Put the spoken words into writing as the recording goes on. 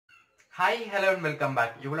Hi, hello and welcome back.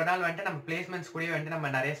 இவ்வளவு நாள் வந்து நம்ம பிளேஸ்மெண்ட்ஸ் கூட வந்து நம்ம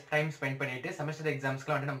நிறைய டைம் ஸ்பெண்ட் பண்ணிட்டு செமஸ்டர்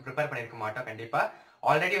எக்ஸாம்ஸ்க்குலாம் வந்து நம்ம ப்ரிப்பேர் பண்ணிருக்க மாட்டோம் கண்டிப்பா.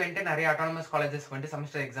 ஆல்ரெடி வந்து நிறைய அட்டானமஸ் காலேஜஸ் வந்து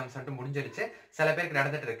செமஸ்டர் எக்ஸாம்ஸ் வந்து முடிஞ்சிருச்சு. சில பேருக்கு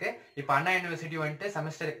நடந்துட்டு இருக்கு. இப்போ அண்ணா யூனிவர்சிட்டி வந்து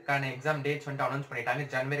செமஸ்டருக்கான எக்ஸாம் டேட்ஸ் வந்து அனௌன்ஸ் பண்ணிட்டாங்க.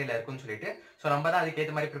 ஜனவரியில இருக்குன்னு சொல்லிட்டு. ஸோ நம்ம தான் அதுக்கு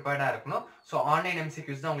ஏற்ற மாதிரி ப்ரிப்பேர்டா இருக்கணும். ஸோ ஆன்லைன்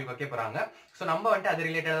எம்சிக்யூஸ் தான் உங்களுக்கு வைக்க போறாங்க. ஸோ நம்ம வந்து அது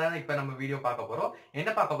ரிலேட்டடா தான் இப்போ நம்ம வீடியோ பார்க்க போறோம். என்ன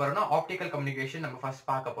பார்க்க போறோம்னா ஆப்டிகல் கம்யூனிகேஷன் நம்ம ஃபர்ஸ்ட்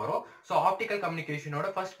பார்க்க போறோம். ஸோ ஆப்டிகல் கம்யூனிகேஷனோட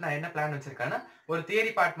ஃபர்ஸ்ட் நான் என்ன பிளான் வச்சிருக்கேன்னா ஒரு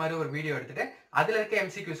தியரி பார்ட் மாதிரி ஒரு வீடியோ எடுத்துட்டு அதுல இருக்க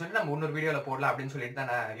எம்சிக்யூஸ் வந்து நம்ம இன்னொரு வீடியோல போடலாம் அப்படின்னு சொல்லிட்டு தான்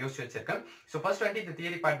நான் யோசிச்சு வச்சிருக்கேன். ஸோ ஃபர்ஸ்ட் வந்து இந்த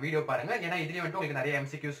தியரி பார்ட் வீடியோ பாருங்க. ஏன்னா இதுலயும் வந்து உங்களுக்கு நிறைய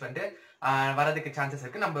எம்சிக்யூஸ் வந்து வரதுக்கு சான்சஸ்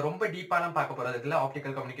இருக்கு. நம்ம ரொம்ப டீப்பாலாம் பார்க்க போறது இல்ல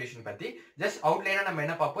ஆப்டிகல் கம்யூனிகேஷன் பத்தி. ஜஸ்ட் அவுட்லைனா நம்ம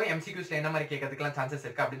என்ன பார்ப்போம், எம்சிக்யூஸ்ல என்ன மாதிரி கேட்கறதுக்குலாம் சான்சஸ்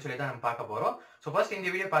இருக்கு அப்படின்னு சொல்லி தான் நம்ம பார்க்க போறோம். ஸோ ஃபர்ஸ்ட்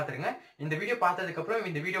இந்த வீடியோ பாத்துருங்க. இந்த வீடியோ பார்த்ததுக்கு அப்புறம்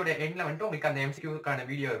இந்த வீடியோட எண்ட்ல வந்து உங்களுக்கு அந்த எம்சிக்யூக்கான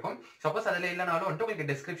வீடியோ இருக்கும். சப்போஸ் அதுல இல்லைனாலும் வந்து உங்களுக்கு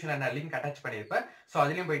டிஸ்கிரிப்ஷன்ல நான் லிங்க் அட்டாச் பண்ணிருப்பேன். ஸோ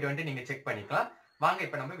அதுலயும் போயிட்டு வந்து நீங்க செக் பண்ணிக்கலாம். வாங்க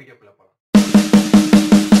இப்ப நம்ம வீடியோக்குள்ள போலாம்.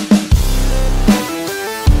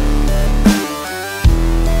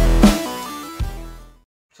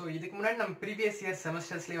 ஸோ இதுக்கு முன்னாடி நம்ம ப்ரீவியஸ் இயர்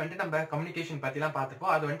செமஸ்டர்ஸ்லேயே வந்து நம்ம கம்யூனிகேஷன் பற்றிலாம்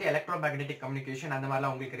பார்த்துப்போம். அது வந்து எலக்ட்ரோ மேக்னெட்டிக் கம்யூனிகேஷன் அந்த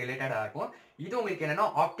மாதிரிலாம் உங்களுக்கு ரிலேட்டடாக இருக்கும். இது உங்களுக்கு என்னன்னா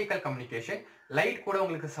ஆப்டிக்கல் கம்யூனிகேஷன், லைட் கூட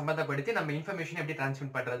உங்களுக்கு சம்மந்தப்படுத்தி நம்ம இன்ஃபர்மேஷன் எப்படி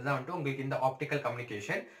டிரான்ஸ்மிட் பண்ணுறது தான் வந்து உங்களுக்கு இந்த ஆப்டிக்கல்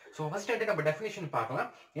கம்யூனிகேஷன். ஸோ ஃபர்ஸ்ட் வந்து நம்ம டெஃபினேஷன் பார்க்கலாம்.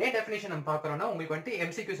 ஏன் டெஃபினேஷன் நம்ம பார்க்குறோம்னா உங்களுக்கு வந்து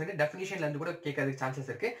எம்சிக்யூஸ் வந்து டெஃபினேஷன்ல இருந்து கூட கேட்கறதுக்கு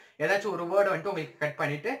சான்சஸ் இருக்கு. ஏதாச்சும் ஒரு வேர்டு வந்து உங்களுக்கு கட்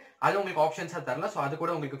பண்ணிட்டு அது உங்களுக்கு ஆப்ஷன்ஸாக தரலாம். ஸோ அது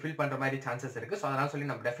கூட உங்களுக்கு ஃபில் பண்ணுற மாதிரி சான்சஸ் இருக்கு. ஸோ அதனால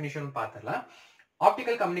சொல்லி நம்ம டெஃபினேஷன் பார்த்துடலாம்.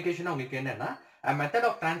 ஆப்டிக்கல் கம்யூனிகேஷன் உங்களுக்கு என்னன்னா a method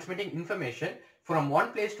of transmitting information from one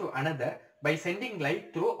place to another by sending light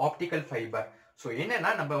through optical fiber. So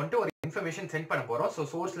என்னன்னா நம்ம வந்து ஒரு இன்ஃபர்மேஷன் சென்ட் பண்ண போறோம். ஸோ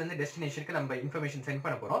சோர்ஸ்ல இருந்து டெஸ்டினேஷனுக்கு நம்ம இன்ஃபர்மேஷன் சென்ட்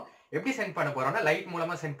பண்ண போறோம். எப்படி சென்ட் பண்ண போறோம்னா லைட்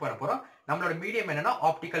மூலமா சென்ட் பண்ண போறோம். நம்மளோட மீடியம் என்னன்னா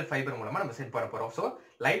ஆப்டிக்கல் ஃபைபர் மூலமா நம்ம சென்ட் பண்ண போறோம். ஸோ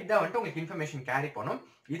லைட் தான் வந்து உங்களுக்கு இன்ஃபர்மேஷன் கேரி பண்ணும்.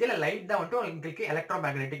 இதுல லைட் தான் வந்து உங்களுக்கு எலக்ட்ரோ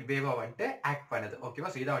மேக்னெட்டிக் வேவா வந்து ஆக்ட் பண்ணுது. ஓகேவா?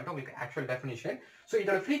 ஸோ இதான் வந்து உங்களுக்கு ஆக்சுவல் டெஃபினிஷன். ஸோ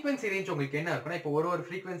இதோட ஃப்ரீக்வன்சி ரேஞ்ச் உங்களுக்கு என்ன இருக்குன்னா இப்போ ஒரு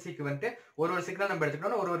ஃப்ரீக்வன்சிக்கு வந்து ஒரு சிக்னல் நம்ம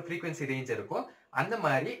எடுத்துக்கணும்னா ஒரு ஃப்ரீக்வன்சி ரேஞ்ச் இருக்கும். அந்த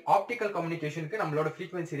மாதிரி ஆப்டிக்கல் கம்யூனிகேஷனுக்கு நம்மளோட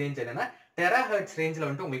ஃப்ரீக்வன்சி ரேஞ்ச் என்னன்னா டெராஹெர்ட்ஸ் ரேஞ்சில்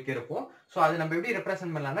வந்து உங்களுக்கு இருக்கும். ஸோ அது நம்ம எப்படி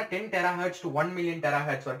ரெப்ரசென்ட் பண்ணலாம்னா 10 டெராஹெர்ட்ஸ் டு 1 மில்லியன்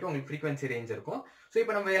டெராஹெர்ட்ஸ் வரைக்கும் உங்களுக்கு ஃப்ரீக்வன்சி ரேஞ்ச் இருக்கும். ஸோ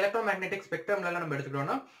இப்போ நம்ம எலக்ட்ரோ மேக்னெட்டிக் ஸ்பெக்ட்ரம்ல நம்ம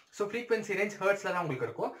எடுத்துக்கிட்டோம்னா ஸோ ஃப்ரீக்வன்சி ரேஞ்ச் ஹெர்ட்ஸ்ல தான் உங்களுக்கு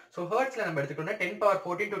இருக்கும். ஸோ ஹெர்ட்ஸ்ல நம்ம எடுத்துக்கிட்டோம்னா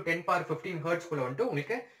 10⁻14 to 10⁻15 ஹெர்ட்ஸ்குள்ள வந்து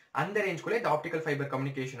உங்களுக்கு அந்த ரேஞ்ச்குள்ள இந்த ஆப்டிகல் ஃபைபர்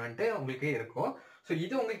கம்யூனிகேஷன் வந்து உங்களுக்கு இருக்கும். ஸோ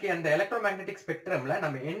இது உங்களுக்கு அந்த எலக்ட்ரோ மேக்னெட்டிக் ஸ்பெக்ட்ரம்ல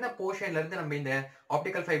நம்ம என்ன போர்ஷன்ல இருந்து நம்ம இந்த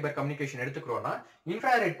ஆப்டிகல் ஃபைபர் கம்யூனிகேஷன் எடுத்துக்கிறோம்னா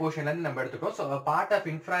இன்ஃப்ராரெட் போர்ஷன்ல இருந்து நம்ம எடுத்துக்கிறோம். So part of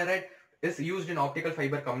infrared is used in optical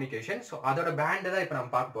fiber communication. So அதோட பேண்ட் தான் இப்போ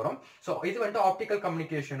நம்ம பார்க்க போறோம். ஸோ இது வந்து ஆப்டிக்கல்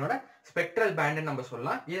கம்யூனிகேஷனோட ஸ்பெக்ட்ரல் பேண்ட் நம்ம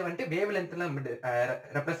சொல்லலாம். இது வந்து வேவ் லென்த்ல நம்ம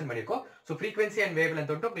ரெப்ரசென்ட் பண்ணிருக்கோம். So frequency and wave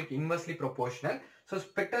length வந்து உங்களுக்கு inversely proportional. So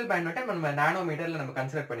spectral pant வந்து நம்ம நானோமீட்டர்ல நம்ம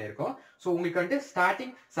கன்சிடர் பண்ணியிருக்கோம். ஸோ உங்களுக்கு வந்து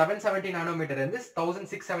ஸ்டார்டிங் 770 நானோமீட்டர் இருந்து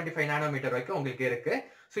 1675 நானோமீட்டர் வரைக்கும் உங்களுக்கு இருக்கு.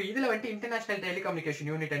 ஸோ இதுல வந்து இன்டர்நேஷனல்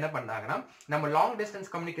டெலிகம்யூனிகேஷன் யூனிட் என்ன பண்ணாங்கன்னா நம்ம லாங்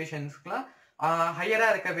டிஸ்டன்ஸ் கம்யூனிகேஷன்ஸ்க்குலாம் ஹையரா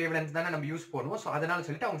இருக்க வேவ் லென்த் தானே நம்ம யூஸ் பண்ணுவோம். ஸோ அதனால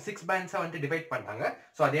சொல்லிட்டு அவங்க 6 பேண்ட்ஸா வந்து டிவைட் பண்ணாங்க.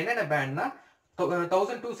 ஸோ அது என்னென்ன பேண்ட்னா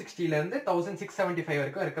 1260ல இருந்து 1675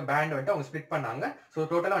 வரைக்கும் இருக்க பேண்ட் வந்து அவங்க ஸ்பிளிட் பண்ணாங்க. ஸோ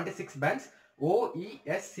டோட்டலா வந்து 6 பேண்ட்ஸ்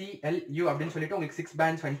OESCLU அப்படின்னு சொல்லிட்டு உங்களுக்கு 6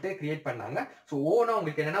 பேண்ட்ஸ் வந்து கிரியேட் பண்ணாங்க. ஸோ ஓனா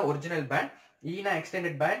உங்களுக்கு என்னன்னா ஒரிஜினல் பேண்ட், ஈனா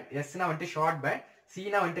எக்ஸ்டெண்டட் பேண்ட், எஸ்னா வந்து ஷார்ட் பேண்ட்,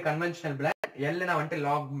 சீனா வந்து கன்வென்ஷனல் பேண்ட், எல்னா வந்து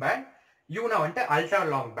லாங் பேண்ட், யூனா வந்து அல்ட்ரா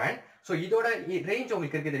லாங் பேண்ட். ஸோ இதோட ரேஞ்ச்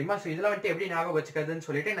உங்களுக்கு இருக்கு தெரியுமா? ஸோ இதெல்லாம் வந்து எப்படி ஞாபகம் வச்சுக்கிறதுன்னு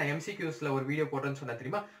சொல்லிட்டு நான் எம்சிக்யூஸ்ல ஒரு வீடியோ போட்டேன்னு சொன்னா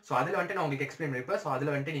தெரியுமா? ஸோ அதுல வந்துட்டு நான் உங்களுக்கு எக்ஸ்பிளைன் பண்ணிருப்பேன். ஸோ அதுல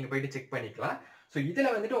வந்துட்டு நீங்க போயிட்டு செக் பண்ணிக்கலாம். ஸோ இதுல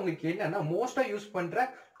வந்துட்டு உங்களுக்கு என்னன்னா மோஸ்டா யூஸ் பண்ற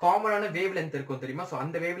காமனான வேவ் லென்த் இருக்கும் தெரியுமா? ஸோ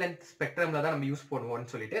அந்த வேவ் லென்த் ஸ்பெக்ட்ரம்ல தான் நம்ம யூஸ்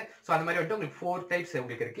பண்ணுவோம்னு சொல்லிட்டு ஸோ அந்த மாதிரி வந்துட்டு உங்களுக்கு 4 டைப்ஸ்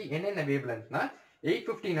உங்களுக்கு இருக்கு. என்னென்ன wave லென்த்னா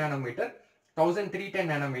 850 nanometre, 1310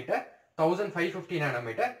 nanometre, 1550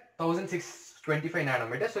 nanometre, 1625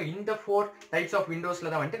 nanometre. So இந்த 4 டைப்ஸ் ஆஃப்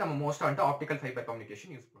விண்டோஸ்ல தான் வந்துட்டு நம்ம மோஸ்டா வந்துட்டு ஆப்டிக்கல் ஃபைபர்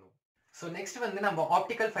கம்யூனிகேஷன் யூஸ் பண்ணுவோம். ஸோ நெக்ஸ்ட் வந்து நம்ம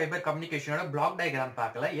ஆப்டிக்கல் ஃபைபர் கம்யூனிகேஷனோட பிளாக் டயக்ராம்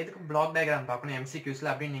பார்க்கலாம். எதுக்கு பிளாக் டயக்ராம் பார்க்கணும் எம்சிக்யூஸ்ல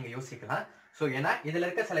அப்படின்னு நீங்க யோசிக்கலாம். ஸோ ஏன்னா இதுல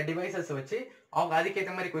இருக்க சில டிவைசஸ் வச்சு அவங்க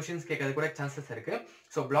அதுக்கேற்ற மாதிரி கொஸ்டின்ஸ் கேட்கறது கூட சான்சஸ் இருக்கு.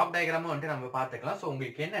 ஸோ பிளாக் டயக்ராமும் வந்துட்டு நம்ம பார்த்துக்கலாம். ஸோ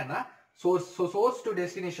உங்களுக்கு என்னன்னா சோர்ஸ் டு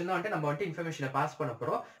டெஸ்டினேஷன் தான் வந்துட்டு நம்ம வந்துட்டு இன்ஃபர்மேஷனை பாஸ் பண்ண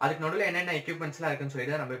போறோம். அதுக்கு நடுவில் என்னென்ன எக்யூப்மெண்ட்ஸ்லாம் இருக்குன்னு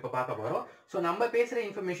சொல்லி தான் நம்ம இப்போ பார்க்க போறோம். ஸோ நம்ம பேசுற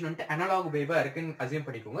இன்ஃபர்மேஷன் வந்துட்டு அனலாக் வேவா இருக்குன்னு அசியூம்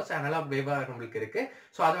பண்ணிக்கோங்க. ஸோ அனலாக் வேவா உங்களுக்கு இருக்கு.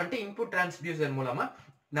 ஸோ அது வந்துட்டு இன்புட் டிரான்ஸ்டியூசர் மூலமா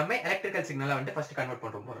நம்ம எலக்ட்ரிக்கல் சிக்னலை வந்துட்டு ஃபர்ஸ்ட் கன்வெர்ட்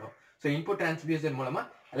பண்றோம் போறோம். ஸோ இன்புட் டிரான்ஸ்டியூசர் மூலமா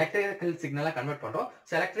எலக்ட்ரிக்கல் சிக்னலா கன்வெர்ட் பண்றோம்.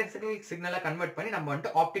 ஸோ எலக்ட்ரிக்கல் சிக்னலா கன்வெர்ட் பண்ணி நம்ம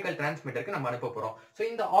வந்துட்டு ஆப்டிக்கல் டிரான்ஸ்மிட்டருக்கு நம்ம அனுப்ப போறோம். ஸோ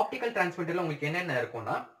இந்த ஆப்டிக்கல் டிரான்ஸ்மிட்டர்ல உங்களுக்கு என்னென்ன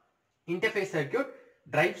இருக்கும்னா interface circuit,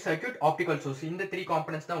 drive circuit, optical source, இந்த 3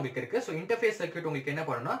 காம்பனன்ட்ஸ் தான் உங்களுக்கு இருக்கு. ஸோ இன்டர்ஃபேஸ் சர்க்யூட் உங்களுக்கு என்ன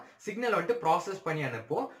பண்ணணும்னா சிக்னல் வந்துட்டு ப்ராசஸ் பண்ணி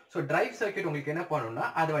அனுப்பும். ஸோ டிரைவ் சர்க்யூட் உங்களுக்கு என்ன பண்ணணும்னா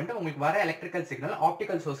அது வந்துட்டு உங்களுக்கு வர எலக்ட்ரிக்கல் சிக்னல்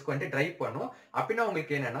ஆப்டிகல் சோர்ஸ்க்கு வந்துட்டு டிரைவ் பண்ணும். அப்படின்னா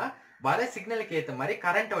உங்களுக்கு என்னன்னா வர சிக்னலுக்கு ஏற்ற மாதிரி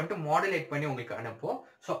கரண்ட் வந்துட்டு மாடுலேட் பண்ணி உங்களுக்கு அனுப்பும்.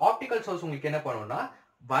 ஸோ ஆப்டிகல் சோர்ஸ் உங்களுக்கு என்ன பண்ணும்னா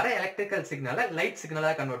வர எலக்ட்ரிக்கல் சிக்னலை லைட்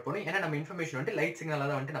சிக்னலாக கன்வெர்ட் பண்ணும். ஏன்னா நம்ம இன்ஃபர்மேஷன் வந்து லைட் சிக்னலாக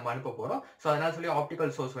தான் வந்து நம்ம அனுப்ப போறோம். ஸோ அதனால சொல்லி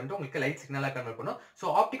ஆப்டிகல் சோர்ஸ் வந்து உங்களுக்கு லைட் சிக்னலாக கன்வெர்ட் பண்ணும். ஸோ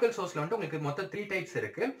ஆப்டிகல் சோர்ஸ்ல வந்து உங்களுக்கு மொத்தம் 3 டைப்ஸ்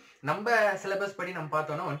இருக்கு. நம்ம சிலபஸ் படி நம்ம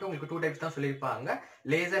பார்த்தோம்னா வந்து உங்களுக்கு 2 டைப்ஸ் தான் சொல்லியிருப்பாங்க,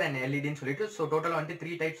 லேசர் அண்ட் எல்இடின்னு சொல்லிட்டு. ஸோ டோட்டலாக வந்து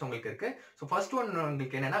 3 டைப்ஸ் உங்களுக்கு இருக்கு. ஸோ ஃபர்ஸ்ட் ஒன்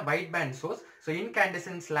உங்களுக்கு என்னன்னா வைட் பேண்ட் சோர்ஸ். ஸோ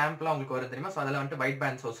இன்கேண்டசன்ஸ் லேம்ப்லாம் உங்களுக்கு வரும் தெரியுமா? ஸோ அதெல்லாம் வந்து வைட்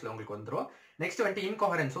பேண்ட் சோர்ஸ்ல உங்களுக்கு வந்துடும். நெக்ஸ்ட் வந்து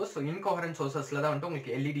இன்கோஹரன்ட் சோர்ஸ். ஸோ இன்கோஹரன்ட் சோர்சஸ்ல தான் வந்து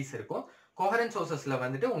உங்களுக்கு எல்இடிஸ் இருக்கும். கோஹரன்ட் சோர்சஸ்ல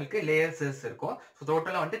வந்துட்டு உங்களுக்கு லேயர்ஸ் இருக்கும். ஸோ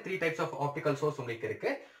டோட்டலா வந்து 3 டைப்ஸ் ஆஃப் ஆப்டிகல் சோர்ஸ் உங்களுக்கு இருக்கு.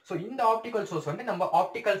 ஸோ இந்த ஆப்டிகல் சோர்ஸ் வந்து நம்ம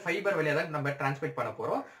ஆப்டிகல் ஃபைபர் வழியா தான் நம்ம டிரான்ஸ்மிட் பண்ண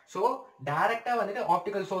போறோம். ஸோ டைரக்டா வந்துட்டு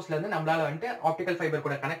ஆப்டிகல் சோர்ஸ்ல இருந்து நம்மளால வந்துட்டு ஆப்டிகல் ஃபைபர்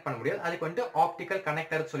கூட கனெக்ட் பண்ண முடியாது. அதுக்கு வந்துட்டு ஆப்டிகல்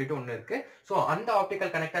கனெக்டர் சொல்லிட்டு ஒன்று இருக்கு. ஸோ அந்த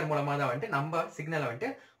ஆப்டிகல் கனெக்டர் மூலமா தான் வந்துட்டு நம்ம சிக்னலை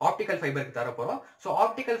வந்துட்டு ஆப்டிகல் ஃபைபருக்கு தர போறோம். ஸோ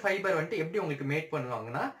ஆப்டிகல் ஃபைபர் வந்துட்டு எப்படி உங்களுக்கு மேக்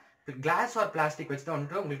பண்ணுவாங்கன்னா கிளாஸ் ஆர் பிளாஸ்டிக் வச்சு தான்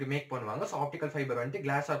வந்துட்டு உங்களுக்கு மேக் பண்ணுவாங்க. ஸோ ஆப்டிகல் ஃபைபர் வந்துட்டு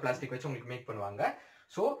கிளாஸ் ஆர் பிளாஸ்டிக் வச்சு உங்களுக்கு மேக் பண்ணுவாங்க.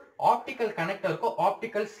 ஸோ ஆப்டிகல் கனெக்டருக்கும்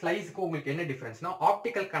ஆப்டிகல் ஸ்லைஸ்க்கும் உங்களுக்கு என்ன டிஃபரன்ஸ்னா,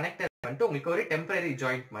 ஆப்டிகல் கனெக்டர் வந்துட்டு உங்களுக்கு ஒரு டெம்பரரி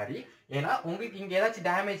ஜாயிண்ட் மாதிரி. ஏன்னா உங்களுக்கு இங்க ஏதாச்சும்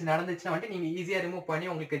டேமேஜ் நடந்துச்சுன்னா வந்துட்டு நீங்க ஈஸியா ரிமூவ் பண்ணி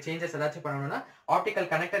உங்களுக்கு சேஞ்சஸ் ஏதாச்சும் பண்ணணும்னா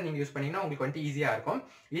ஆப்டிகல் கனெக்டர் நீங்க யூஸ் பண்ணீங்கன்னா உங்களுக்கு வந்துட்டு ஈஸியா இருக்கும்.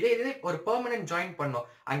 இதே ஒரு பெர்மனன்ட் ஜாயிண்ட் பண்ணோம்,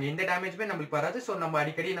 அங்க எந்த டேமேஜுமே நம்மளுக்கு வராது. ஸோ நம்ம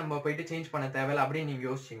அடிக்கடி நம்ம போயிட்டு சேஞ்ச் பண்ண தேவையில்ல அப்படின்னு நீங்க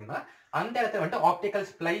யோசிச்சீங்கன்னா அந்த இடத்துல வந்துட்டு ஆப்டிகல்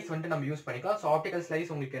ஸ்ப்ளைஸ் வந்துட்டு நம்ம யூஸ் பண்ணிக்கலாம். ஸோ ஆப்டிகல் ஸ்லைஸ்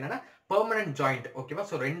உங்களுக்கு என்னன்னா பெர்மனன்ட் ஜாயிண்ட். ஓகேவா?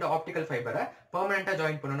 ஸோ 2 ஆப்டிகல் ஃபைபரை பெர்மனண்டா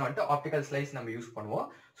ஜாயின் பண்ணணும் வந்துட்டு ஆப்டிகல் ஸ்லைஸ் நம்ம யூஸ் பண்ணுவோம்.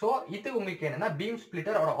 ஸோ இது உங்களுக்கு என்னன்னா பீம்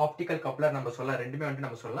ஸ்பிளிட்டர் ஒரு ஆப்டிகல் கப்ளர் நம்ம சொல்லலாம், ரெண்டுமே வந்துட்டு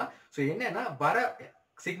நம்ம சொல்லலாம். ஸோ என்னன்னா வர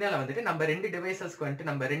சிக்னலை வந்துட்டு நம்ம 2 டிவைசஸ்க்கு வந்துட்டு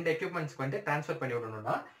நம்ம 2 எக்யூப்மெண்ட்ஸ்க்கு வந்துட்டு ட்ரான்ஸ்ஃபர் பண்ணி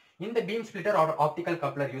விடணும்னா இந்த பீம் ஸ்பிளிட்டர் ஒரு ஆப்டிகல்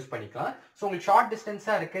கப்ளர் யூஸ் பண்ணிக்கலாம். ஸோ உங்களுக்கு ஷார்ட்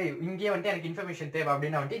டிஸ்டன்ஸா இருக்கு, இங்கேயே வந்துட்டு எனக்கு இன்ஃபர்மேஷன் தேவை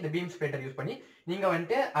அப்படின்னா வந்துட்டு இந்த பீம் ஸ்பிளிட்டர் யூஸ் பண்ணி நீங்க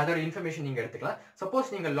வந்துட்டு அதோட இன்ஃபர்மேஷன் நீங்க எடுத்துக்கலாம்.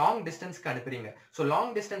 சப்போஸ் நீங்க லாங் டிஸ்டன்ஸ்க்கு அனுப்புறீங்க, ஸோ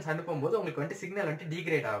லாங் டிஸ்டன்ஸ் அனுப்பும்போது உங்களுக்கு வந்துட்டு சிக்னல் வந்துட்டு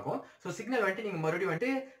டிகிரேட் ஆகும். ஸோ சிக்னல் வந்துட்டு நீங்க மறுபடியும்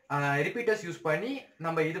வந்துட்டு ரிப்பீட்டர்ஸ் யூஸ் பண்ணி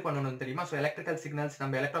நம்ம இது பண்ணணும் தெரியுமா? ஸோ எலக்ட்ரிக்கல் சிக்னல்ஸ்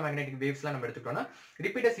நம்ம எலக்ட்ரோ மேக்னெட்டிக் வேவ்ஸ்லாம் நம்ம எடுத்துக்கிட்டோம்னா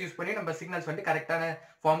ரிப்பீட்டர்ஸ் யூஸ் பண்ணி நம்ம சிக்னல்ஸ் வந்துட்டு கரெக்டான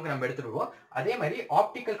ஃபார்முக்கு நம்ம எடுத்துடுவோம். அதே மாதிரி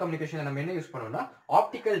ஆப்டிக்கல் கம்யூனிகேஷன்ல நம்ம என்ன யூஸ் பண்ணுவோம்னா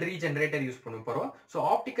ஆப்டிக்கல் ரீஜெனரேட்டர் யூஸ் பண்ண போறோம். ஸோ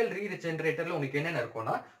ஆப்டிக்கல் ரீஜெனரேட்டர்ல உங்களுக்கு என்னென்ன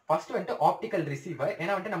இருக்கும்னா ஃபர்ஸ்ட் வந்துட்டு ஆப்டிக்கல் ரிசீவர்.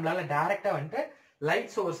 ஏன்னா வந்துட்டு நம்மளால டைரக்டா வந்துட்டு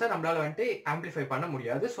லைட் சோர்ஸை நம்மளால வந்துட்டு ஆம்பிளிஃபை பண்ண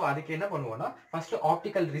முடியாது. ஸோ அதுக்கு என்ன பண்ணுவோம்னா ஃபர்ஸ்ட்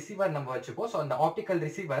ஆப்டிக்கல் ரிசீவர் நம்ம வச்சுப்போம். ஸோ அந்த ஆப்டிக்கல்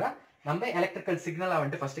ரிசீவரை நம்ம எலக்ட்ரிக்கல் சிக்னலா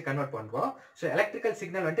வந்துட்டு ஃபர்ஸ்ட் கன்வெர்ட் பண்றோம். ஸோ எலக்ட்ரிக்கல்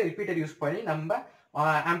சிக்னல் வந்துட்டு ரிப்பீட்டர் யூஸ் பண்ணி நம்ம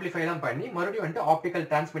ஆம்பிளிஃபை எல்லாம் பண்ணி மறுபடியும் வந்துட்டு ஆப்டிக்கல்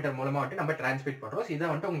டிரான்ஸ்மிட்டர் மூலமா வந்துட்டு நம்ம டிரான்ஸ்மிட் பண்றோம். ஸோ இதை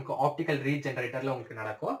வந்துட்டு உங்களுக்கு ஆப்டிக்கல் ரீஜெனரேட்டர்ல உங்களுக்கு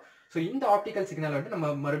நடக்கும். ஸோ இந்த ஆப்டிக்கல் சிக்னல் வந்துட்டு நம்ம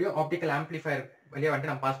மறுபடியும் ஆப்டிக்கல் ஆம்பிளிஃபயர் வழியா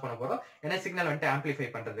வந்துட்டு நம்ம பாஸ் பண்ண போறோம். ஏன்னா சிக்னல் வந்துட்டு ஆம்பிளிஃபை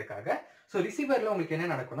பண்றதுக்காக. ஸோ ரிசீவர்ல உங்களுக்கு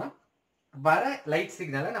என்ன நடக்கும்னா வர லைட்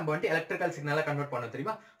சிக்னலை நம்ம வந்துட்டு எலக்ட்ரிக்கல் சிக்னலை கன்வெர்ட் பண்ண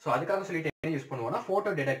தெரியுமா? ஸோ அதுக்காக சொல்லிட்டு என்ன யூஸ் பண்ணுவோம்னா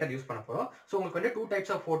போட்டோ டிடெக்டர் யூஸ் பண்ண போறோம். ஸோ உங்களுக்கு வந்து 2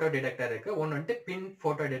 டைப்ஸ் ஆஃப் போட்டோ டிடெக்டர் இருக்கு. ஒன்று வந்துட்டு பின்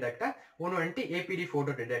போட்டோ டிடெக்டர், ஒன்று வந்துட்டு ஏபிடி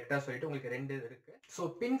போட்டோ டிடெக்டர் சொல்லிட்டு உங்களுக்கு 2 இருக்கு. ஸோ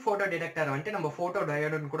பின் போட்டோ டிடெக்டர் வந்துட்டு நம்ம போட்டோ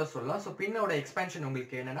டயோடுன்னு கூட சொல்லலாம். ஸோ பின்னோட எக்ஸ்பென்ஷன்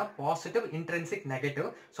உங்களுக்கு என்னன்னா பாசிட்டிவ், இன்ட்ரென்சிக், நெகட்டிவ்.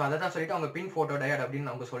 ஸோ அதை தான் சொல்லிட்டு அவங்க பின் போட்டோ டயோட்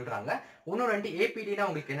அப்படின்னு அவங்க சொல்றாங்க. இன்னொன்று வந்துட்டு ஏபிடினா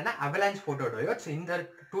உங்களுக்கு என்னன்னா அவலான்ச் போட்டோ டயோட். ஸோ இந்த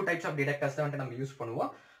 2 டைப்ஸ் ஆஃப் டிடெக்டர்ஸ் தான் வந்துட்டு நம்ம யூஸ்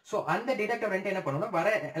பண்ணுவோம். ஸோ அந்த டிடெக்டர் வந்துட்டு என்ன பண்ணணும், வர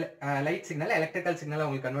லைட் சிக்னல் எலக்ட்ரிக்கல் சிக்னலை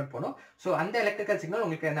உங்களுக்கு கன்வெர்ட் பண்ணும். ஸோ அந்த எலக்ட்ரிக்கல் சிக்னல்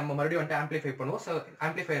உங்களுக்கு நம்ம மறுபடியும் வந்துட்டு ஆம்பிளிஃபை பண்ணுவோம். ஸோ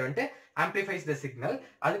ஆம்பிளிஃபையர் வந்துட்டு ஆம்பிளிஃபைஸ் த சிக்னல்.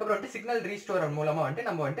 அதுக்கப்புறம் வந்துட்டு சிக்னல் ரீஸ்டோர் மூலமா வந்துட்டு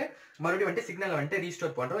நம்ம வந்துட்டு மறுபடியும் வந்துட்டு சிக்னல் வந்துட்டு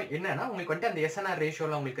ரீஸ்டோர் பண்றோம். என்னன்னா உங்களுக்கு வந்துட்டு அந்த எஸ்என்ஆர்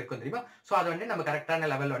ரேஷியோல உங்களுக்கு இருக்கும் தெரியுமா? ஸோ அதை வந்துட்டு நம்ம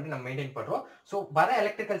கரெக்டான லெவல் வந்துட்டு நம்ம மெயின்டைன் பண்றோம். ஸோ வர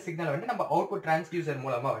எலக்ட்ரிக்கல் சிக்னல் வந்துட்டு நம்ம அவுட்புட் டிரான்ஸ்டியூசர்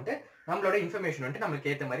மூலமா வந்துட்டு நம்மளோட இன்ஃபர்மேஷன் வந்துட்டு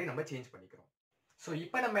நம்மளுக்கு ஏற்ற மாதிரி நம்ம சேஞ்ச் பண்ணிக்கிறோம். ஸோ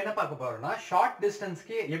இப்போ நம்ம என்ன பார்க்க போறோம்னா ஷார்ட்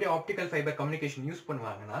டிஸ்டன்ஸ்க்கு எப்படி ஆப்டிகல் ஃபைபர் கம்யூனிகேஷன் யூஸ்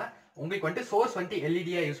பண்ணுவாங்கன்னா உங்களுக்கு வந்துட்டு சோர்ஸ் வந்துட்டு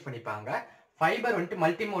எல்இடியா யூஸ் பண்ணிப்பாங்க. ஃபைபர் வந்துட்டு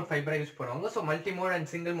மல்டி மோட் ஃபைபரா யூஸ் பண்ணுவாங்க. So multi mode and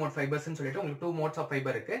single mode ஃபைபர்ஸ்னு சொல்லிட்டு உங்களுக்கு 2 மோட்ஸ் ஆஃப்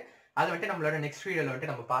ஃபைபர் இருக்கு. அதை வந்துட்டு நம்மளோட நெக்ஸ்ட் வீடியோல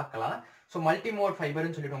வந்துட்டு நம்ம பார்க்கலாம். ஸோ மல்டி மோட்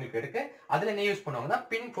ஃபைபர்னு சொல்லிட்டு உங்களுக்கு இருக்கு. அதுல என்ன யூஸ் பண்ணுவாங்கன்னா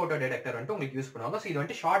பின் போட்டோ டிடெக்டர் வந்துட்டு உங்களுக்கு யூஸ் பண்ணுவாங்க. ஸோ இது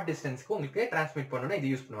வந்துட்டு ஷார்ட் டிஸ்டன்ஸ்க்கு உங்களுக்கு டிரான்ஸ்மிட் பண்ணணும்னா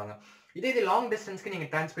இது யூஸ் பண்ணுவாங்க. இது லாங் டிஸ்டன்ஸ்க்கு நீங்க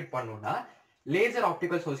டிரான்ஸ்மிட் பண்ணணும்னா லேசர்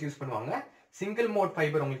ஆப்டிகல் சோர்ஸ் யூஸ் பண்ணுவாங்க. சிங்கிள் மோட்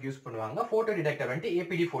ஃபைபர் உங்களுக்கு யூஸ் பண்ணுவாங்க. போட்டோ டிடெக்டர் வந்துட்டு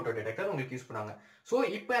ஏபிடி போட்டோ டிடெக்டர் உங்களுக்கு யூஸ் பண்ணுவாங்க. ஸோ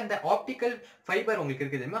இப்போ அந்த ஆப்டிக்கல் ஃபைபர் உங்களுக்கு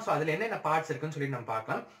இருக்கு தெரியுமா? ஸோ அதுல என்னென்ன பார்ட்ஸ் இருக்குன்னு சொல்லி நம்ம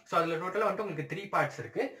பார்க்கலாம். ஸோ அதுல டோட்டலா வந்துட்டு உங்களுக்கு 3 பார்ட்ஸ்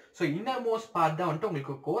இருக்கு. ஸோ இன்னர் மோஸ்ட் பார்ட் தான் வந்துட்டு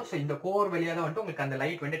உங்களுக்கு கோர். ஸோ இந்த கோர் வழியா தான் வந்துட்டு உங்களுக்கு அந்த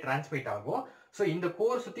லைட் வந்துட்டு டிரான்ஸ்மிட் ஆகும். ஸோ இந்த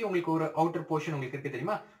கோர் சுத்தி உங்களுக்கு ஒரு அவுட்டர் போர்ஷன் உங்களுக்கு இருக்கு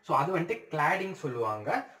தெரியுமா? ஸோ அது வந்துட்டு கிளாடிங் சொல்லுவாங்க.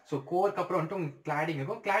 ஸோ கோருக்கு அப்புறம் வந்துட்டு உங்களுக்கு கிளாடிங்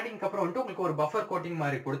இருக்கும். கிளாடிங்க்கு அப்புறம் வந்துட்டு உங்களுக்கு ஒரு பஃபர் கோட்டிங்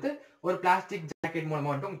மாதிரி கொடுத்து ஒரு பிளாஸ்டிக் ஜாக்கெட் மூலமா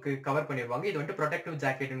வந்துட்டு உங்களுக்கு கவர் பண்ணிடுவாங்க. இது வந்துட்டு ப்ரொடெக்டிவ்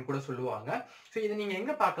ஜாக்கெட்னு கூட சொல்லுவாங்க. ஸோ இது நீங்க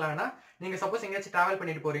எங்க பார்க்கலாம்னா நீங்க சப்போஸ் எங்கேயாச்சும் டிராவல்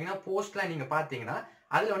பண்ணிட்டு போறீங்கன்னா போஸ்ட்லாம் நீங்க பாத்தீங்கன்னா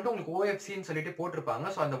அதுல வந்துட்டு உங்களுக்கு ஓஎஃப்சின்னு சொல்லிட்டு போட்டிருப்பாங்க.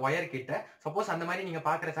 ஸோ அந்த ஒயர் கிட்ட சப்போஸ் அந்த மாதிரி நீங்க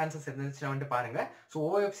பாக்குற சான்சஸ் இருந்துச்சுன்னா வந்துட்டு பாருங்க. ஸோ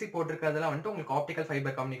ஓஎஃப்சி போட்டிருக்கிறதுலாம் வந்துட்டு உங்களுக்கு ஆப்டிகல்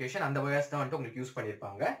ஃபைபர் கம்யூனிகேஷன் அந்த ஒயர்ஸ் தான் வந்துட்டு உங்களுக்கு யூஸ்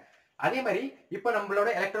பண்ணிருப்பாங்க. அதே மாதிரி இப்போ நம்மளோட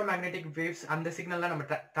எலக்ட்ரோ மேக்னெட்டிக் வேவ்ஸ் அந்த சிக்னல்லாம் நம்ம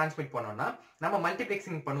டிரான்ஸ்மிட் பண்ணோம்னா நம்ம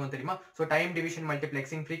மல்டிபிளெக்சிங் பண்ணுவோம் தெரியுமா? So time division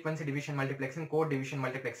multiplexing, frequency division multiplexing, code division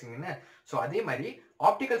மல்டிபிளெக்சிங்னு. So அதே மாதிரி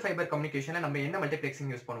ஆப்டிகல் ஃபைபர் கம்யூனிகேஷன்ல நம்ம என்ன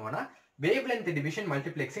மல்டிபிளெக்சிங் யூஸ் பண்ணுவோம்னா வேவ்லென்த் டிவிஷன்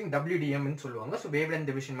மல்டிப்ளெக்சிங் WDM ன்னு சொல்லுவாங்க. So wavelength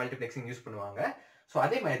division multiplexing use பண்ணுவாங்க. ஸோ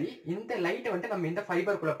அதே மாதிரி இந்த லைட்டை வந்துட்டு நம்ம இந்த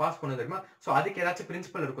ஃபைபருக்குள்ள பாஸ் பண்ண தெரியுமா? ஸோ அதுக்கு ஏதாச்சும்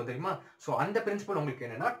பிரின்சிபல் இருக்கும் தெரியுமா? ஸோ அந்த பிரின்சிபல் உங்களுக்கு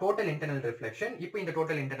என்னன்னா டோட்டல் இன்டர்னல் ரிஃப்ளெக்ஷன். இப்போ இந்த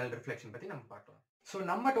டோட்டல் இன்டர்னல் ரிஃப்ளெக்ஷன் பத்தி நம்ம பார்க்கலாம். ஸோ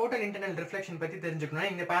நம்ம டோட்டல் இன்டர்னல் ரிஃப்ளெக்ஷன் பத்தி தெரிஞ்சுக்கணும்னா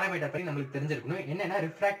இந்த பேராமீட்டர் பத்தி நம்மளுக்கு தெரிஞ்சிருக்கணும். என்னன்னா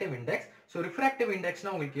ரிஃப்ராக்டிவ் இண்டெக்ஸ். ஸோ ரிஃப்ராக்டிவ்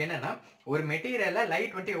இண்டெக்ஸ்னா உங்களுக்கு என்னன்னா ஒரு மெட்டீரியல்ல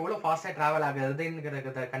லைட் வந்துட்டு எவ்வளவு ஃபாஸ்டா டிராவல்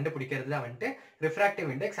ஆகுதுங்கிறத கண்டுபிடிக்கிறது தான் வந்துட்டு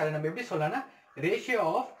ரிஃப்ராக்டிவ் இண்டெக்ஸ். அதை நம்ம எப்படி சொல்லலாம்னா ratio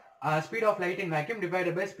of speed of light in vacuum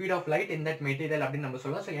divided by speed of light in that material அப்படின்னு நம்ம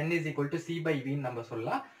சொல்லலாம். So n is equal to c/v நம்ம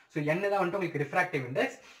சொல்லலாம். ஸோ n தான் வந்துட்டு உங்களுக்கு refractive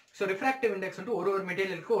index. So refractive index வந்துட்டு ஒரு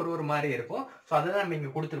மெட்டீரியலுக்கு ஒரு மாதிரி இருக்கும். ஸோ அதை தான் நம்ம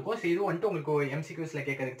இங்கே கொடுத்துருக்கோம். ஸோ இது வந்துட்டு உங்களுக்கு MCQsல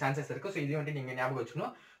கேட்கறதுக்கு சான்சஸ் இருக்கு. ஸோ இது வந்துட்டு நீங்க ஞாபகம்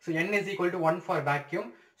வச்சுக்கணும். So n is equal to 1 for vacuum.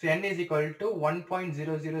 So n is equal to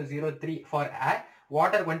 1.0003 for air.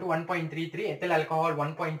 வாட்டருக்கு வந்துட்டு 1.33, எத்தில் ஆல்கஹால்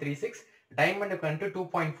 1.36, டைமண்டுக்கு வந்துட்டு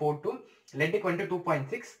 2.42, லெட்டுக்கு வந்துட்டு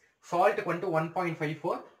 2.6, சால்ட்டுக்கு வந்துட்டு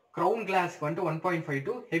 1.54, கிரவுன் கிளாஸ்க்கு வந்துட்டு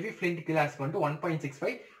 1.52, ஹெவி ஃபிளிண்ட் கிளாஸ்க்கு வந்துட்டு 1.65.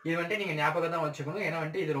 இது வந்துட்டு நீங்க ஞாபகம் தான் வச்சுக்கணும். ஏன்னா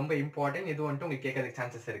வந்துட்டு இது ரொம்ப இம்பார்ட்டன்ட். இது வந்துட்டு உங்களுக்கு கேட்கறதுக்கு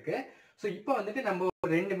சான்சஸ் இருக்கு. ஸோ இப்போ வந்துட்டு நம்ம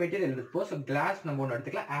ரெண்டு மெட்டீரியல் எடுத்துப்போம். ஸோ கிளாஸ் நம்ம ஒன்று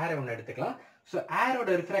எடுத்துக்கலாம், ஏர் ஒன்று எடுத்துக்கலாம். ஸோ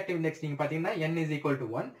ஏரோட ரிஃப்ராக்டிவ் இண்டெக்ஸ் நீங்க பாத்தீங்கன்னா n is equal to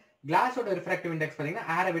 1. கிளாஸோட ரிஃப்ராக்டிவ் இண்டெக்ஸ் பாத்தீங்கன்னா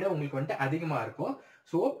ஏரை விட உங்களுக்கு வந்துட்டு அதிகமா இருக்கும்.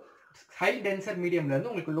 ஸோ ஹை டென்சர் மீடியம்ல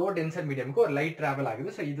இருந்து உங்களுக்கு லோ டென்சர் மீடியமுக்கு ஒரு லைட் டிராவல்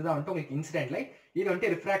ஆகுது. ஸோ இதுதான் வந்துட்டு உங்களுக்கு இன்சிடென்ட் லைட். இது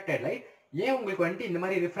வந்துட்டு ரிஃப்ராக்டட் லைட். ஏன் உங்களுக்கு வந்துட்டு இந்த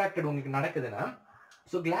மாதிரி ரிஃப்ராக்டட் உங்களுக்கு நடக்குதுன்னா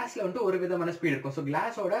ஸோ கிளாஸ்ல வந்துட்டு ஒரு விதமான ஸ்பீட் இருக்கும். ஸோ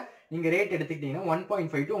கிளாஸோட நீங்க ரேட் எடுத்துக்கிட்டீங்கன்னா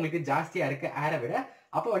 1.52 உங்களுக்கு ஜாஸ்தியா இருக்கு ஏரை விட.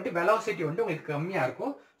 அப்போ வந்துட்டு வெலாசிட்டி வந்துட்டு உங்களுக்கு கம்மியா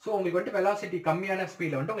இருக்கும். ஸோ உங்களுக்கு வந்துட்டு வெலாசிட்டி கம்மியான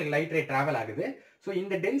ஸ்பீட்ல வந்துட்டு உங்களுக்கு லைட் ரேட் டிராவல் ஆகுது. ஸோ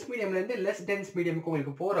இந்த டென்ஸ் மீடியம்ல இருந்து லெஸ் டென்ஸ் மீடியமுக்கு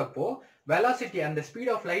உங்களுக்கு போறப்போ வெலாசிட்டி அந்த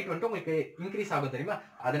ஸ்பீட் ஆஃப் லைட் வந்துட்டு உங்களுக்கு இன்க்ரீஸ் ஆகும் தெரியுமா?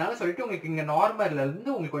 அதனால சொல்லிட்டு உங்களுக்கு இங்க நார்மல்ல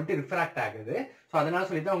இருந்து உங்களுக்கு வந்துட்டு ரிஃப்ராக்ட் ஆகுது. ஸோ அதனால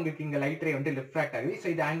சொல்லிட்டு உங்களுக்கு இங்க லைட் ரே வந்துட்டு ரிஃப்ராக்ட் ஆகுது. ஸோ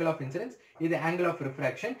இது ஆங்கிள் ஆஃப் இன்சிடென்ஸ், இது ஆங்கிள் ஆஃப்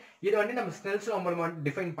ரிஃப்ராக்ஷன். இது வந்து நம்ம ஸ்னெல்ஸ் லா மூலமா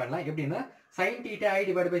டிஃபைன் பண்ணலாம். எப்படின்னா sin theta I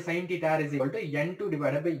divided by sin theta R is equal to n2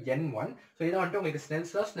 divided by n1. So இதான் வந்துட்டு உங்களுக்கு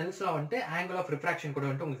ஸ்னெல்ஸ் லா வந்துட்டு ஆங்கிள் ஆஃப் ரிஃப்ராக்ஷன் கூட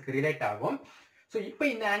வந்துட்டு உங்களுக்கு ரிலேட் ஆகும். ஸோ இப்போ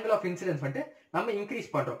இந்த ஆங்கிள் ஆஃப் இன்சிடென்ஸ் வந்துட்டு நம்ம இன்க்ரீஸ்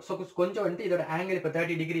பண்றோம். ஸோ கொஞ்சம் வந்துட்டு இதோட ஆங்கிள் இப்போ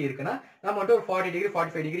 30 டிகிரி இருக்குன்னா நம்ம வந்துட்டு ஒரு 40 டிகிரி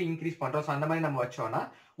 45 டிகிரி இன்க்ரீஸ் பண்றோம். ஸோ அந்த மாதிரி நம்ம வச்சோம்னா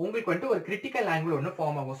உங்களுக்கு வந்துட்டு ஒரு கிரிட்டிக்கல் ஆங்கிள் ஒன்று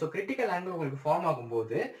ஃபார்ம் ஆகும். ஸோ கிரிட்டிக்கல் ஆங்கிள் உங்களுக்கு ஃபார்ம்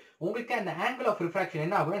ஆகும்போது உங்களுக்கு அந்த ஆங்கிள் ஆஃப் ரிஃப்ராக்ஷன்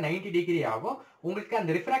என்ன ஆகும்? 90 டிகிரி ஆகும். உங்களுக்கு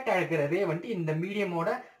அந்த ரிஃப்ராக்ட் ஆகிற ரே வந்துட்டு இந்த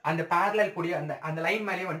மீடியமோட அந்த பேரலல் கூடிய அந்த லைன்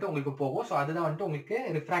மேலேயே வந்துட்டு உங்களுக்கு போகும். ஸோ அதுதான் வந்துட்டு உங்களுக்கு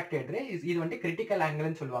ரிஃப்ராக்டட் ரே. இது வந்துட்டு கிரிட்டிக்கல்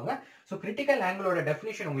ஆங்கிள்னு சொல்லுவாங்க. ஸோ கிரிட்டிக்கல் ஆங்கிளோட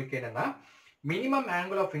டெஃபினிஷன் உங்களுக்கு என்னன்னா minimum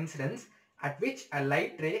angle of incidence at which a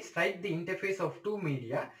light ray strike the interface of two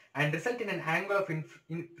media and result in an angle of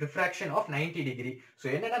refraction of 90 degree. So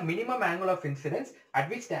என்னன்னா minimum angle of incidence at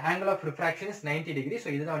which the angle of refraction is 90 degree. So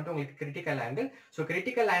இதுதான் வந்து உங்களுக்கு critical angle. So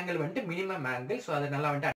critical angle வந்து minimum angle. So அதை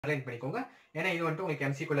நல்லா வந்து underline பண்ணிக்கோங்க. ஏன்னா இது வந்து உங்களுக்கு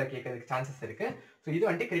MCQல கேட்கறதுக்கு சான்சஸ் இருக்கு. ஸோ இது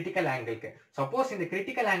வந்து கிரிட்டிக்கல் ஆங்கிளுக்கு. சப்போஸ் இந்த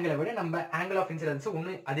கிரிட்டிக்கல் ஆங்கிளை விட நம்ம ஆங்கிள் ஆஃப் இன்சிடென்ஸ்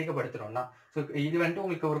ஒன்று அதிகப்படுத்துறோம்னா ஸோ இது வந்துட்டு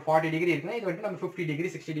உங்களுக்கு ஒரு 40 டிகிரி இருக்குன்னா இது வந்துட்டு நம்ம 50 டிகிரி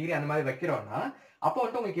 60 டிகிரி அந்த மாதிரி வைக்கிறோம்னா அப்போ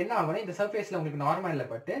வந்துட்டு உங்களுக்கு என்ன ஆகும்னா இந்த சர்ஃபேஸ்ல உங்களுக்கு நார்மல்ல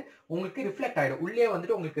பட்டு உங்களுக்கு ரிஃப்ளெக்ட் ஆயிடும். உள்ளே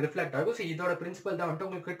வந்துட்டு உங்களுக்கு ரிஃப்ளெக்ட் ஆகும். ஸோ இதோட பிரின்சிபல் தான் வந்துட்டு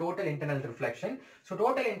உங்களுக்கு total internal reflection. So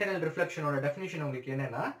total internal ரிஃப்ளெக்ஷனோட definition உங்களுக்கு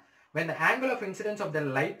என்னன்னா when the angle of incidence of the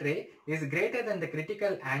light ray is greater than the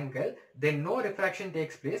critical angle, then no refraction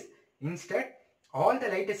takes place. Instead, all the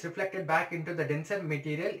light is reflected back into the denser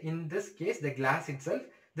material, in this case the glass itself.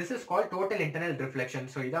 This is called total internal reflection.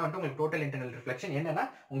 So இதான் வந்து உங்களுக்கு total internal reflection. என்னன்னா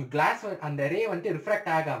உங்க class அந்த ரே வந்து refract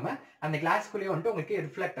ஆகாம அந்த கிளாஸ்க்குள்ளேயே வந்து உங்களுக்கு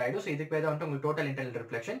ரிஃப்ளெக்ட் ஆயிடும். ஸோ இதுக்கு பேர் வந்து உங்களுக்கு டோட்டல் இன்டர்னல்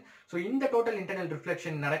ரிஃப்ளெக்ஷன். ஸோ இந்த டோட்டல் இன்டர்னல்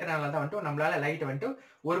ரிஃப்ளெக்ஷன் நடக்கிறனால தான் வந்து நம்மளால லைட் வந்து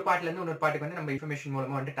ஒரு பார்ட்ல இருந்து இன்னொரு பார்ட்டுக்கு வந்து நம்ம இன்ஃபர்மேஷன்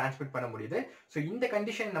மூலமா வந்து டிரான்ஸ்மிட் பண்ண முடியுது. ஸோ இந்த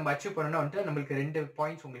கண்டிஷன் நம்ம அச்சீவ் பண்ணணும்னா வந்து நம்மளுக்கு 2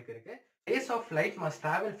 பாயிண்ட்ஸ் உங்களுக்கு இருக்கு. Rays of light must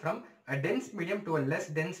travel from a dense medium to a less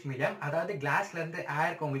dense medium. அதாவது கிளாஸ்ல இருந்து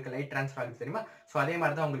ஏருக்கு உங்களுக்கு லைட் ட்ரான்ஸ்ஃபர் ஆகுது தெரியுமா? ஸோ அதே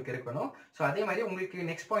மாதிரி தான் உங்களுக்கு இருக்கணும். ஸோ அதே மாதிரி உங்களுக்கு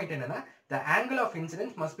நெக்ஸ்ட் பாயிண்ட் என்னன்னா the angle of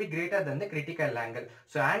incidence must be greater than the critical angle.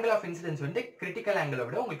 So angle of incidence வந்து critical angle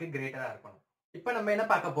விட உங்களுக்கு கிரேட்டரா இருக்கணும். இப்போ நம்ம என்ன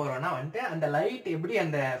பார்க்க போறோம்னா வந்துட்டு அந்த லைட் எப்படி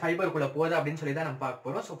அந்த ஃபைபருக்குள்ள போகுது அப்படின்னு சொல்லி தான் நம்ம பார்க்க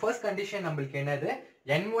போறோம். ஸோ ஃபர்ஸ்ட் கண்டிஷன் நம்மளுக்கு என்னது?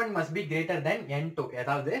 n1 must be greater than n2.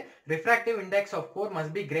 அதாவது refractive index of core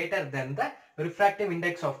must be greater than the refractive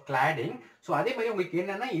index of cladding. So அதே மாதிரி உங்களுக்கு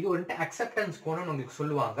என்னன்னா இது வந்துட்டு அக்செப்டன்ஸ் கோணம்னு உங்களுக்கு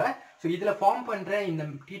சொல்லுவாங்க. ஸோ இதுல ஃபார்ம் பண்ற இந்த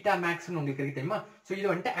தீட்டா மேக்ஸ்னு உங்களுக்கு இருக்கு தெரியுமா? ஸோ இது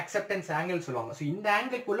வந்துட்டு அக்செப்டன்ஸ் ஆங்கிள் சொல்லுவாங்க. ஸோ இந்த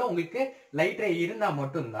ஆங்கிள்குள்ள உங்களுக்கு லைட் ரே இருந்தா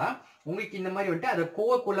மட்டும்தான் உங்களுக்கு இந்த மாதிரி வந்துட்டு அது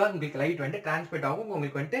கோக்குள்ள உங்களுக்கு லைட் வந்துட்டு டிரான்ஸ்மிட் ஆகும்.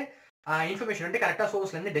 உங்களுக்கு வந்துட்டு இன்ஃபர்மேஷன் வந்து கரெக்டா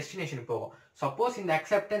சோர்ஸ்ல இருந்து டெஸ்டினேஷனுக்கு போகும். சப்போஸ் இந்த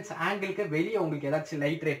அக்செப்டன்ஸ் ஆங்கிளுக்கு வெளியே உங்களுக்கு ஏதாச்சும்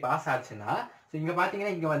லைட் ரே பாஸ் ஆச்சுன்னா ஸோ இங்க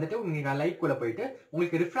பாத்தீங்கன்னா இங்க வந்துட்டு உங்களுக்கு லைட் குள்ள போயிட்டு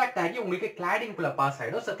உங்களுக்கு ரிஃப்ராக்ட் ஆகி உங்களுக்கு கிளாடிங் குள்ள பாஸ்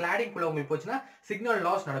ஆயிடும். ஸோ கிளாடிங் குள்ள உங்களுக்கு போச்சுன்னா சிக்னல்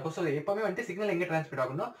லாஸ் நடக்கும். ஸோ எப்பவுமே வந்துட்டு சிக்னல் எங்க டிரான்ஸ்மிட்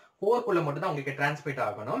ஆகணும், கோர் குள்ள மட்டும் தான் உங்களுக்கு டிரான்ஸ்மிட்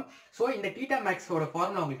ஆகணும். ஸோ இந்த தீட்டா மேக்ஸோட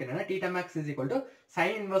ஃபார்முலா உங்களுக்கு என்னன்னா theta maths is equal to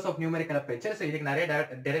sin inverse of numerical aperture. So இதுக்கு நிறைய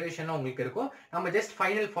டெரிவேஷன்லாம் உங்களுக்கு இருக்கும். நம்ம ஜஸ்ட்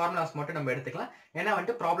ஃபைனல் ஃபார்முலாஸ் மட்டும் நம்ம எடுத்துக்கலாம். ஏன்னா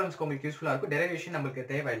வந்துட்டு ப்ராப்ளம்ஸ்க்கு உங்களுக்கு யூஸ்ஃபுல்லா இருக்கும். டெரிவேஷன் நமக்கு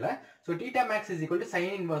தேவையில்லை. So theta maths is equal to sin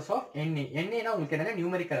inverse of NA. NA உங்களுக்கு என்னன்னா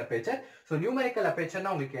numerical aperture. So numerical aperture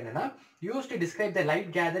உங்களுக்கு என்னன்னா used to describe the light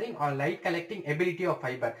gathering or light collecting ability of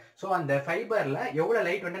fiber. So அந்த ஃபைபர்ல எவ்வளவு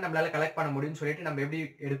லைட் வந்து நம்மளால கலெக்ட் பண்ண முடியும்னு சொல்லிட்டு நம்ம எப்படி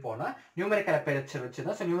எடுப்போம்னா numerical aperture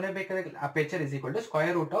வச்சுதான். So numerical aperture is equal to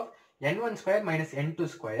square root of n1 square minus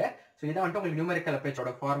n2 square. So இதான் வந்துட்டு உங்களுக்கு numerical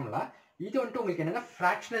aperture ஃபார்முலா. இது வந்துட்டு உங்களுக்கு என்னன்னா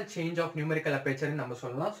fractional change of numerical aperture நம்ம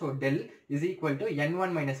சொல்லலாம். So del is equal to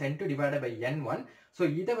n1 minus n2 divided by n1. So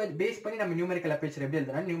இதை பேஸ் பண்ணி நம்ம numerical aperture எப்படி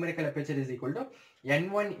எழுதுனா numerical aperture is equal to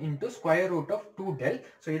n1 into square root of 2 del.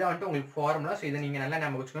 So இதான் வந்துட்டு உங்களுக்கு ஃபார்முலா. ஸோ இதை நீங்க நல்லா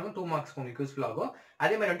நம்ம வச்சுக்கணும். 2 மார்க்ஸ் உங்களுக்கு யூஸ்ஃபுல் ஆகும்.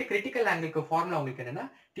 அதே மாதிரி வந்துட்டு கிரிட்டிக்கல் ஆங்கிளுக்கு ஃபார்முலா உங்களுக்கு என்னன்னா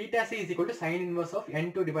theta c is equal to sin inverse of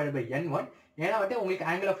n2 divided by n1. ஏன்னா வந்து உங்களுக்கு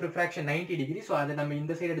angle of refraction 90 degree. So அதை நம்ம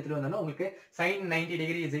இந்த சைடு எடுத்துட்டு வந்தோம்னா உங்களுக்கு sin 90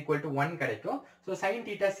 degree is equal to 1 கிடைக்கும். ஸோ sin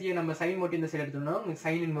theta c நம்ம sin மட்டும் இந்த சைடு எடுத்துட்டு வந்தோம்னா உங்களுக்கு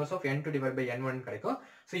sin inverse of n2 divided by n1 கிடைக்கும்.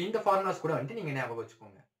 ஸோ இந்த ஃபார்முலாஸ் கூட வந்துட்டு நீங்க ஞாபகம்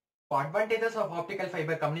வச்சுக்கோங்க. Advantages of optical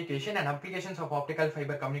fiber communication and applications of optical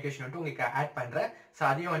fiber communication வந்து உங்களுக்கு ஆட் பண்றேன். ஸோ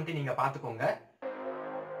அதையும் வந்துட்டு நீங்க பாத்துக்கோங்க.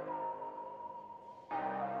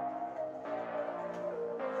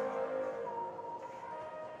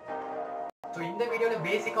 ஸோ இந்த வீடியோல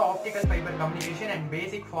பேசிக்கா ஆப்டிக்கல் ஃபைபர் கம்யூனிகேஷன் அண்ட்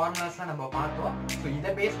பேசிக் ஃபார்முலாஸ்லாம் நம்ம பார்த்தோம். ஸோ இதை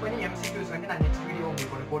பேஸ் பண்ணி எம்சிக்யூஸ் வந்து நான் நெக்ஸ்ட் வீடியோ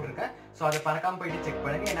உங்களுக்கு ஒன்று போட்டிருக்கேன். ஸோ அதை பறக்காம போயிட்டு செக்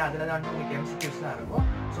பண்ணுங்க. ஏன்னா அதில் தான் வந்து உங்களுக்கு எம்சிக்யூஸ்லாம் இருக்கும்.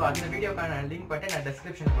 ஸோ அந்த வீடியோக்கான லிங்க் பண்ணிட்டு நான்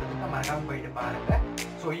டிஸ்கிரிப்ஷன் கொடுத்துருக்கேன், மறக்காம போயிட்டு பாருங்க.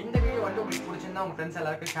 ஸோ இந்த வீடியோ வந்து உங்களுக்கு பிடிச்சிருந்தா உங்க ஃப்ரெண்ட்ஸ்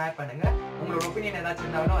எல்லாருக்கும் ஷேர் பண்ணுங்க. உங்களோட ஒப்பீனியன் ஏதாச்சும்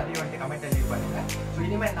இருந்தாலும் அதையும் வந்துட்டு கமெண்ட்ல லீவ் பண்ணுங்க. ஸோ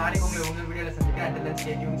இனிமேல் நாளைக்கு உங்களை உங்க வீடியோல சந்திக்கிறேன். Until then,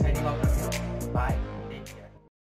 stay tuned, signing off. Bye.